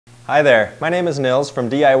Hi there, my name is Nils from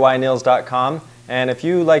DIYNils.com, and if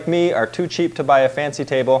you, like me, are too cheap to buy a fancy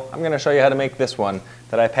table, I'm going to show you how to make this one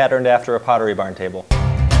that I patterned after a Pottery Barn table.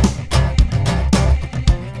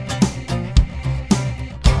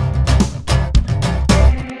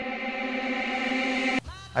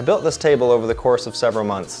 I built this table over the course of several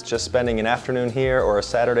months, just spending an afternoon here or a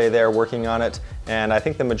Saturday there working on it, and I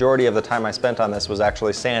think the majority of the time I spent on this was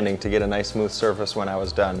actually sanding to get a nice smooth surface when I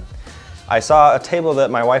was done. I saw a table that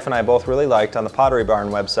my wife and I both really liked on the Pottery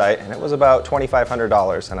Barn website, and it was about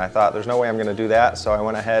 $2,500, and I thought there's no way I'm going to do that, so I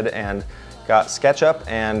went ahead and got SketchUp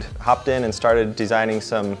and hopped in and started designing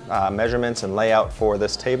some measurements and layout for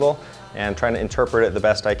this table and trying to interpret it the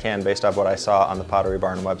best I can based off what I saw on the Pottery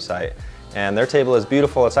Barn website. And their table is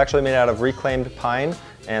beautiful. It's actually made out of reclaimed pine,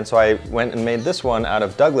 and so I went and made this one out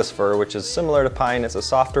of Douglas fir, which is similar to pine. It's a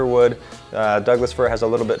softer wood. Douglas fir has a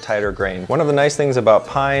little bit tighter grain. One of the nice things about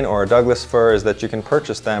pine or Douglas fir is that you can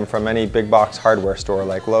purchase them from any big box hardware store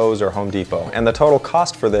like Lowe's or Home Depot. And the total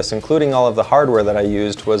cost for this, including all of the hardware that I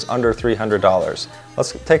used, was under $300.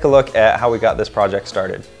 Let's take a look at how we got this project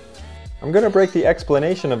started. I'm going to break the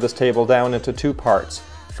explanation of this table down into two parts.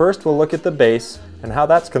 First, we'll look at the base and how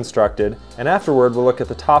that's constructed, and afterward we'll look at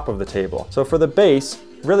the top of the table. So for the base,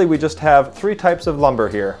 really we just have three types of lumber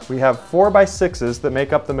here. We have 4x6s that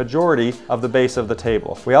make up the majority of the base of the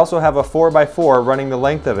table. We also have a 4x4 running the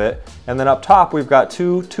length of it, and then up top we've got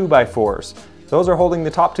two 2x4s. Those are holding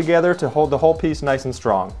the top together to hold the whole piece nice and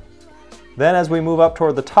strong. Then as we move up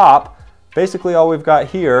toward the top, basically all we've got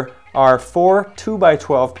here are four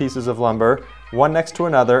 2x12 pieces of lumber, one next to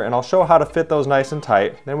another, and I'll show how to fit those nice and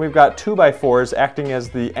tight. Then we've got 2x4s acting as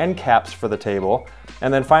the end caps for the table,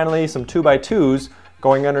 and then finally some 2x2s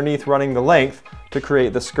going underneath running the length to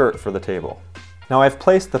create the skirt for the table. Now I've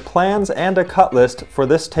placed the plans and a cut list for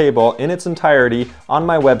this table in its entirety on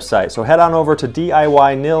my website, so head on over to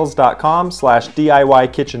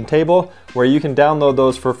DIYNils.com/DIYKitchenTable where you can download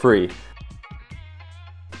those for free.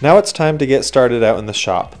 Now it's time to get started out in the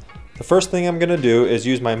shop. The first thing I'm going to do is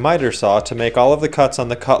use my miter saw to make all of the cuts on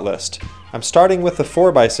the cut list. I'm starting with the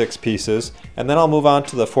 4x6 pieces, and then I'll move on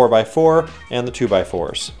to the 4x4 and the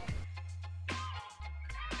 2x4s.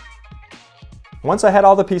 Once I had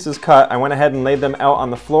all the pieces cut, I went ahead and laid them out on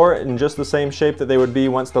the floor in just the same shape that they would be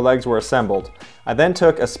once the legs were assembled. I then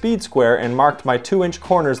took a speed square and marked my 2-inch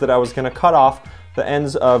corners that I was going to cut off the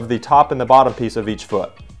ends of the top and the bottom piece of each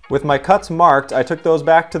foot. With my cuts marked, I took those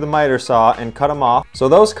back to the miter saw and cut them off. So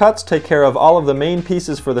those cuts take care of all of the main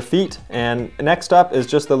pieces for the feet, and next up is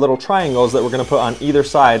just the little triangles that we're going to put on either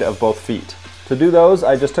side of both feet. To do those,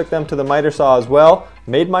 I just took them to the miter saw as well,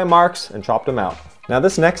 made my marks, and chopped them out. Now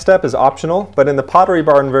this next step is optional, but in the Pottery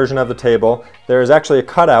Barn version of the table, there is actually a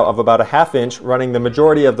cutout of about a 1/2 inch running the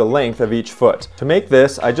majority of the length of each foot. To make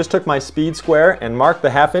this, I just took my speed square and marked the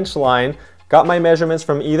 1/2 inch line, got my measurements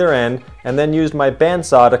from either end, and then used my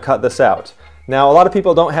bandsaw to cut this out. Now a lot of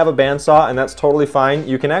people don't have a bandsaw, and that's totally fine.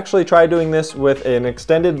 You can actually try doing this with an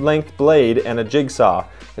extended length blade and a jigsaw.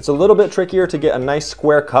 It's a little bit trickier to get a nice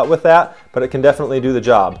square cut with that, but it can definitely do the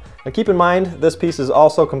job. Now keep in mind, this piece is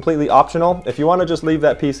also completely optional. If you want to just leave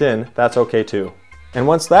that piece in, that's okay too. And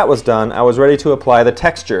once that was done, I was ready to apply the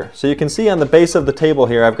texture. So you can see on the base of the table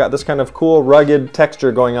here, I've got this kind of cool rugged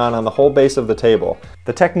texture going on the whole base of the table.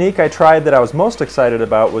 The technique I tried that I was most excited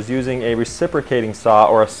about was using a reciprocating saw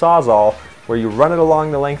or a sawzall, where you run it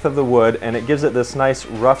along the length of the wood and it gives it this nice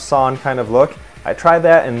rough sawn kind of look. I tried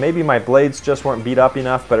that and maybe my blades just weren't beat up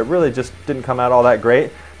enough, but it really just didn't come out all that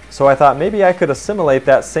great. So I thought maybe I could assimilate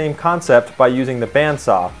that same concept by using the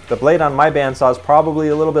bandsaw. The blade on my bandsaw is probably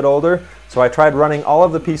a little bit older, so I tried running all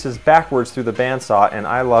of the pieces backwards through the bandsaw, and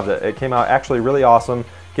I loved it. It came out actually really awesome,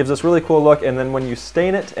 gives this really cool look, and then when you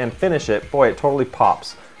stain it and finish it, boy, it totally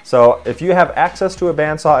pops. So if you have access to a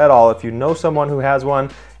bandsaw at all, if you know someone who has one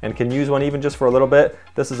and can use one even just for a little bit,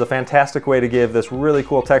 this is a fantastic way to give this really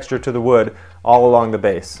cool texture to the wood all along the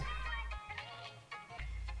base.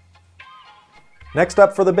 Next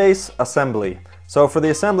up for the base, assembly. So for the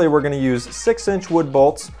assembly, we're going to use 6-inch wood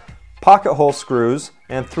bolts, pocket hole screws,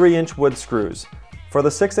 and 3-inch wood screws. For the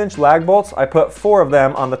 6-inch lag bolts, I put 4 of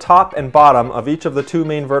them on the top and bottom of each of the 2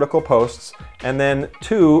 main vertical posts, and then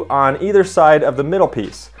 2 on either side of the middle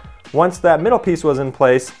piece. Once that middle piece was in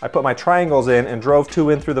place, I put my triangles in and drove 2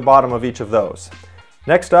 in through the bottom of each of those.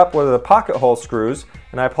 Next up were the pocket hole screws,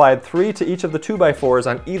 and I applied 3 to each of the 2x4s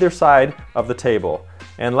on either side of the table.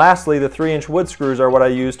 And lastly, the 3-inch wood screws are what I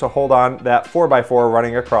used to hold on that 4x4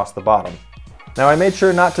 running across the bottom. Now I made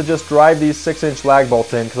sure not to just drive these 6-inch lag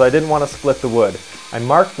bolts in because I didn't want to split the wood. I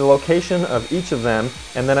marked the location of each of them,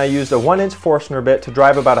 and then I used a 1-inch Forstner bit to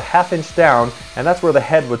drive about a 1/2 inch down, and that's where the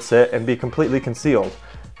head would sit and be completely concealed.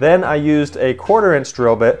 Then I used a 1/4"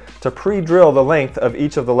 drill bit to pre-drill the length of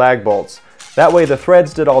each of the lag bolts. That way the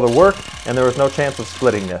threads did all the work and there was no chance of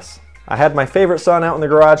splitting this. I had my favorite son out in the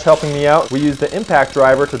garage helping me out. We used the impact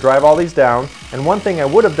driver to drive all these down, and one thing I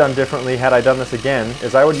would have done differently had I done this again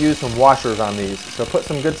is I would use some washers on these. So put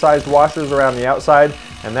some good sized washers around the outside,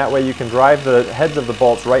 and that way you can drive the heads of the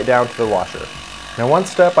bolts right down to the washer. Now one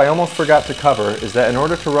step I almost forgot to cover is that in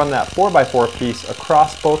order to run that 4x4 piece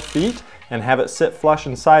across both feet and have it sit flush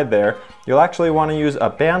inside there, you'll actually want to use a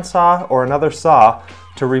bandsaw or another saw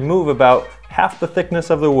to remove about half the thickness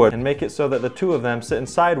of the wood and make it so that the two of them sit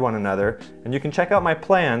inside one another, and you can check out my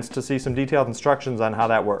plans to see some detailed instructions on how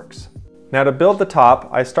that works. Now to build the top,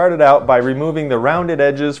 I started out by removing the rounded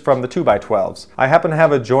edges from the 2x12s. I happen to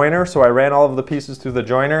have a joiner, so I ran all of the pieces through the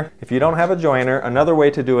joiner. If you don't have a joiner, another way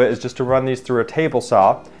to do it is just to run these through a table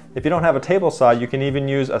saw. If you don't have a table saw, you can even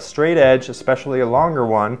use a straight edge, especially a longer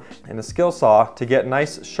one, and a skill saw to get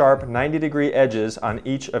nice, sharp 90-degree edges on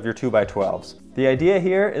each of your 2x12s. The idea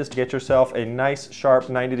here is to get yourself a nice, sharp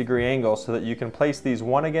 90-degree angle so that you can place these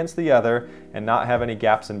one against the other and not have any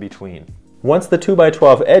gaps in between. Once the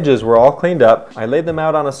 2x12 edges were all cleaned up, I laid them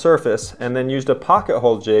out on a surface and then used a pocket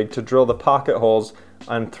hole jig to drill the pocket holes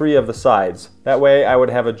on 3 of the sides. That way I would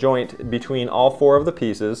have a joint between all 4 of the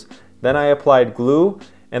pieces. Then I applied glue,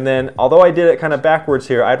 and then although I did it kind of backwards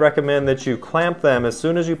here, I'd recommend that you clamp them as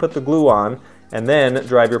soon as you put the glue on and then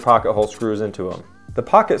drive your pocket hole screws into them. The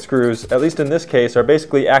pocket screws, at least in this case, are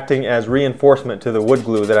basically acting as reinforcement to the wood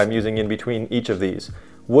glue that I'm using in between each of these.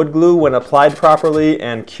 Wood glue, when applied properly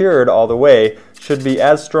and cured all the way, should be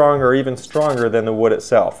as strong or even stronger than the wood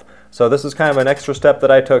itself. So this is kind of an extra step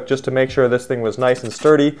that I took just to make sure this thing was nice and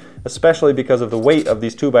sturdy, especially because of the weight of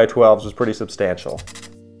these 2x12s was pretty substantial.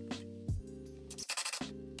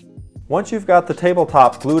 Once you've got the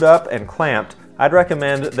tabletop glued up and clamped, I'd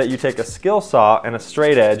recommend that you take a skill saw and a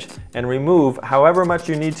straight edge and remove however much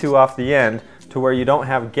you need to off the end to where you don't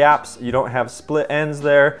have gaps, you don't have split ends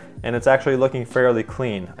there, and it's actually looking fairly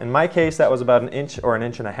clean. In my case, that was about 1 inch or 1.5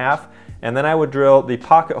 inches, and then I would drill the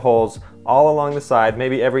pocket holes all along the side,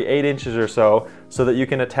 maybe every 8 inches or so that you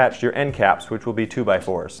can attach your end caps, which will be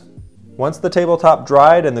 2x4s. Once the tabletop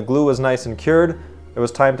dried and the glue was nice and cured, it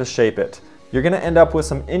was time to shape it. You're going to end up with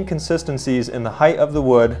some inconsistencies in the height of the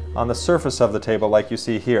wood on the surface of the table like you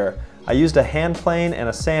see here. I used a hand plane and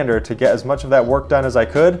a sander to get as much of that work done as I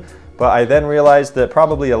could, but I then realized that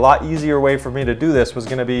probably a lot easier way for me to do this was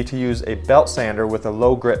going to be to use a belt sander with a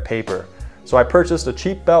low grit paper. So I purchased a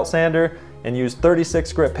cheap belt sander and used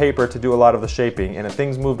 36 grit paper to do a lot of the shaping, and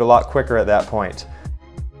things moved a lot quicker at that point.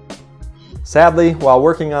 Sadly, while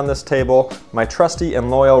working on this table, my trusty and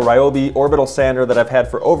loyal Ryobi orbital sander that I've had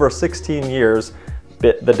for over 16 years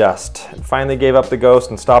bit the dust. It finally gave up the ghost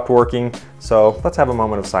and stopped working, so let's have a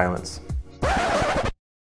moment of silence.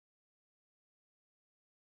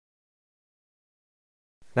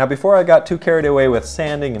 Now before I got too carried away with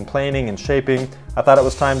sanding and planing and shaping, I thought it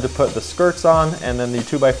was time to put the skirts on and then the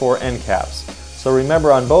 2x4 end caps. So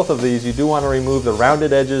remember, on both of these you do want to remove the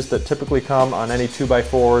rounded edges that typically come on any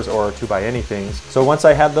 2x4s or 2x-anythings. So once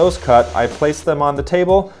I had those cut, I placed them on the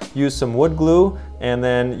table, used some wood glue, and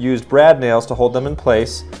then used brad nails to hold them in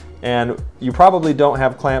place. And you probably don't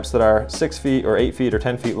have clamps that are 6 feet or 8 feet or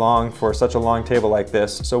 10 feet long for such a long table like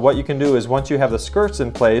this. So what you can do is once you have the skirts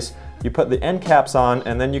in place, you put the end caps on,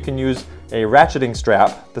 and then you can use a ratcheting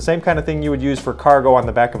strap, the same kind of thing you would use for cargo on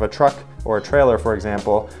the back of a truck or a trailer, for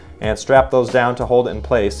example, and strap those down to hold it in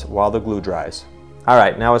place while the glue dries.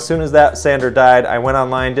 Alright, now as soon as that sander died, I went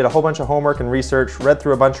online, did a whole bunch of homework and research, read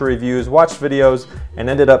through a bunch of reviews, watched videos, and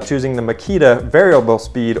ended up choosing the Makita variable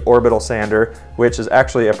speed orbital sander, which is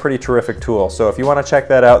actually a pretty terrific tool. So if you want to check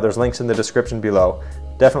that out, there's links in the description below.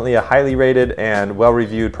 Definitely a highly rated and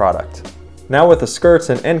well-reviewed product. Now with the skirts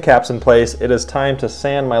and end caps in place, it is time to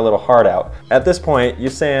sand my little heart out. At this point, you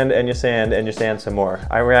sand and you sand and you sand some more.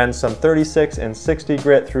 I ran some 36 and 60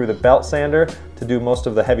 grit through the belt sander to do most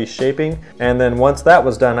of the heavy shaping, and then once that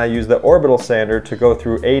was done, I used the orbital sander to go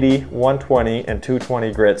through 80, 120, and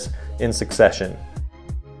 220 grits in succession.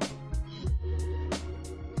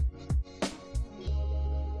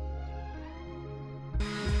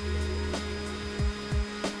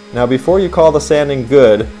 Now before you call the sanding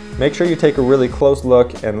good, make sure you take a really close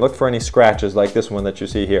look and look for any scratches like this one that you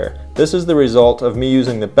see here. This is the result of me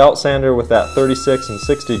using the belt sander with that 36 and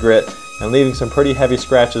 60 grit and leaving some pretty heavy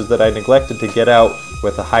scratches that I neglected to get out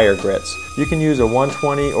with the higher grits. You can use a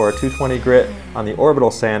 120 or a 220 grit on the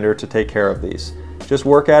orbital sander to take care of these. Just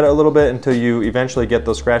work at it a little bit until you eventually get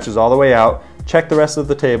those scratches all the way out, check the rest of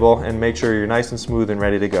the table, and make sure you're nice and smooth and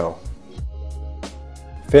ready to go.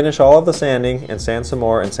 Finish all of the sanding and sand some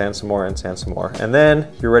more and sand some more and sand some more. And then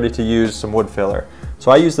you're ready to use some wood filler. So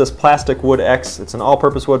I use this plastic Wood X. It's an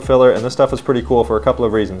all-purpose wood filler, and this stuff is pretty cool for a couple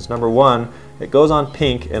of reasons. Number one, it goes on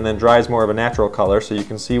pink and then dries more of a natural color so you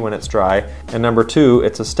can see when it's dry. And number two,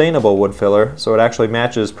 it's a stainable wood filler, so it actually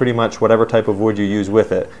matches pretty much whatever type of wood you use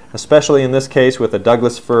with it. Especially in this case with a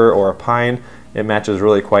Douglas fir or a pine, it matches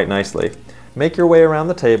really quite nicely. Make your way around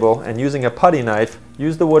the table, and using a putty knife,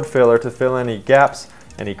 use the wood filler to fill any gaps,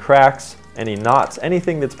 any cracks, any knots,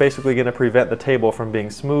 anything that's basically going to prevent the table from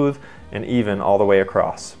being smooth and even all the way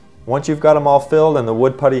across. Once you've got them all filled and the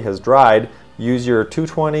wood putty has dried, use your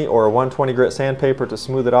 220 or 120 grit sandpaper to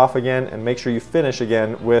smooth it off again, and make sure you finish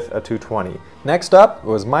again with a 220. Next up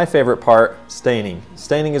was my favorite part, staining.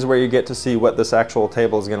 Staining is where you get to see what this actual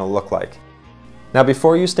table is going to look like. Now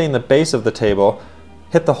before you stain the base of the table,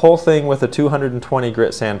 hit the whole thing with a 220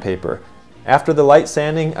 grit sandpaper. After the light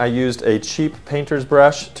sanding, I used a cheap painter's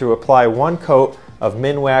brush to apply one coat of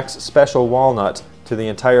Minwax Special Walnut to the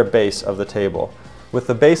entire base of the table. With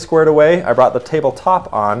the base squared away, I brought the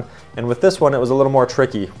tabletop on, and with this one it was a little more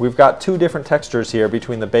tricky. We've got two different textures here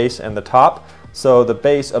between the base and the top, so the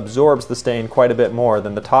base absorbs the stain quite a bit more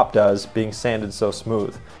than the top does, being sanded so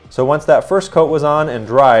smooth. So once that first coat was on and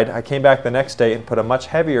dried, I came back the next day and put a much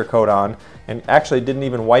heavier coat on, and actually didn't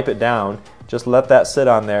even wipe it down, just let that sit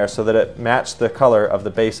on there so that it matched the color of the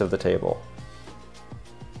base of the table.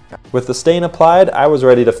 With the stain applied, I was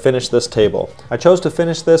ready to finish this table. I chose to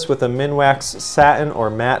finish this with a Minwax satin or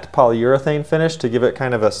matte polyurethane finish to give it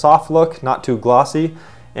kind of a soft look, not too glossy.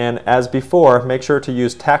 And as before, make sure to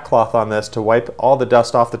use tack cloth on this to wipe all the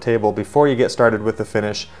dust off the table before you get started with the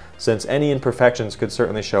finish, since any imperfections could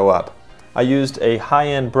certainly show up. I used a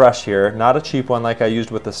high-end brush here, not a cheap one like I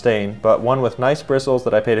used with the stain, but one with nice bristles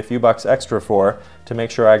that I paid a few bucks extra for to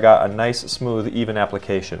make sure I got a nice, smooth, even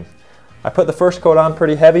application. I put the first coat on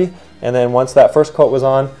pretty heavy, and then once that first coat was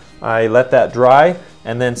on, I let that dry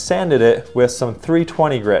and then sanded it with some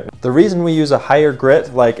 320 grit. The reason we use a higher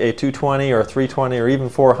grit like a 220 or 320 or even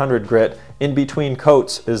 400 grit in between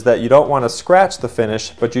coats is that you don't want to scratch the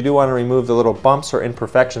finish, but you do want to remove the little bumps or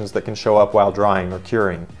imperfections that can show up while drying or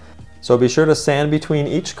curing. So be sure to sand between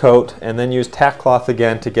each coat and then use tack cloth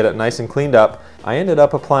again to get it nice and cleaned up. I ended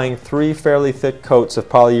up applying 3 fairly thick coats of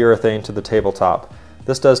polyurethane to the tabletop.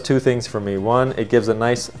 This does two things for me. One, it gives a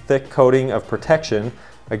nice thick coating of protection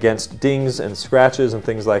against dings and scratches and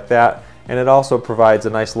things like that, and it also provides a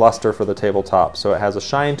nice luster for the tabletop, so it has a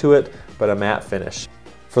shine to it but a matte finish.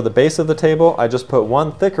 For the base of the table, I just put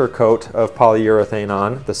one thicker coat of polyurethane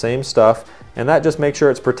on, the same stuff, and that just makes sure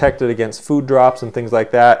it's protected against food drops and things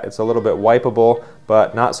like that. It's a little bit wipeable,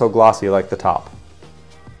 but not so glossy like the top.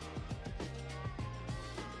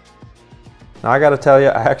 Now I gotta tell you,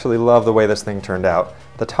 I actually love the way this thing turned out.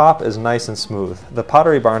 The top is nice and smooth. The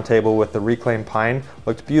Pottery barn table with the reclaimed pine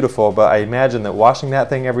looked beautiful, but I imagine that washing that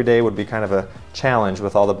thing every day would be kind of a challenge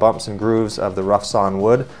with all the bumps and grooves of the rough sawn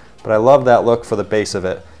wood, but I love that look for the base of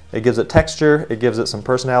it. It gives it texture, it gives it some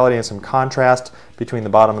personality and some contrast between the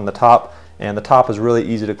bottom and the top is really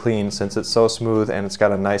easy to clean since it's so smooth and it's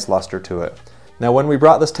got a nice luster to it. Now when we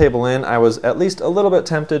brought this table in, I was at least a little bit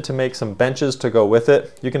tempted to make some benches to go with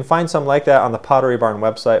it. You can find some like that on the Pottery Barn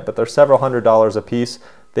website, but they're several $100s a piece.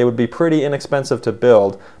 They would be pretty inexpensive to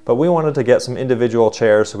build, but we wanted to get some individual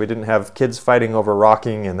chairs so we didn't have kids fighting over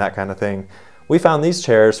rocking and that kind of thing. We found these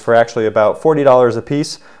chairs for actually about $40 a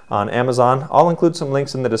piece on Amazon. I'll include some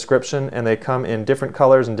links in the description, and they come in different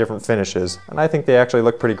colors and different finishes, and I think they actually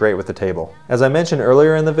look pretty great with the table. As I mentioned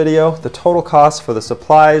earlier in the video, the total cost for the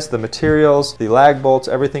supplies, the materials, the lag bolts,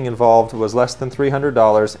 everything involved was less than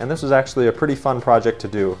 $300, and this was actually a pretty fun project to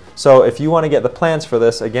do. So if you want to get the plans for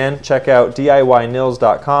this, again, check out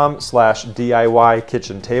DIYNils.com/DIY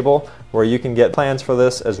kitchen table, where you can get plans for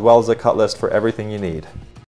this as well as a cut list for everything you need.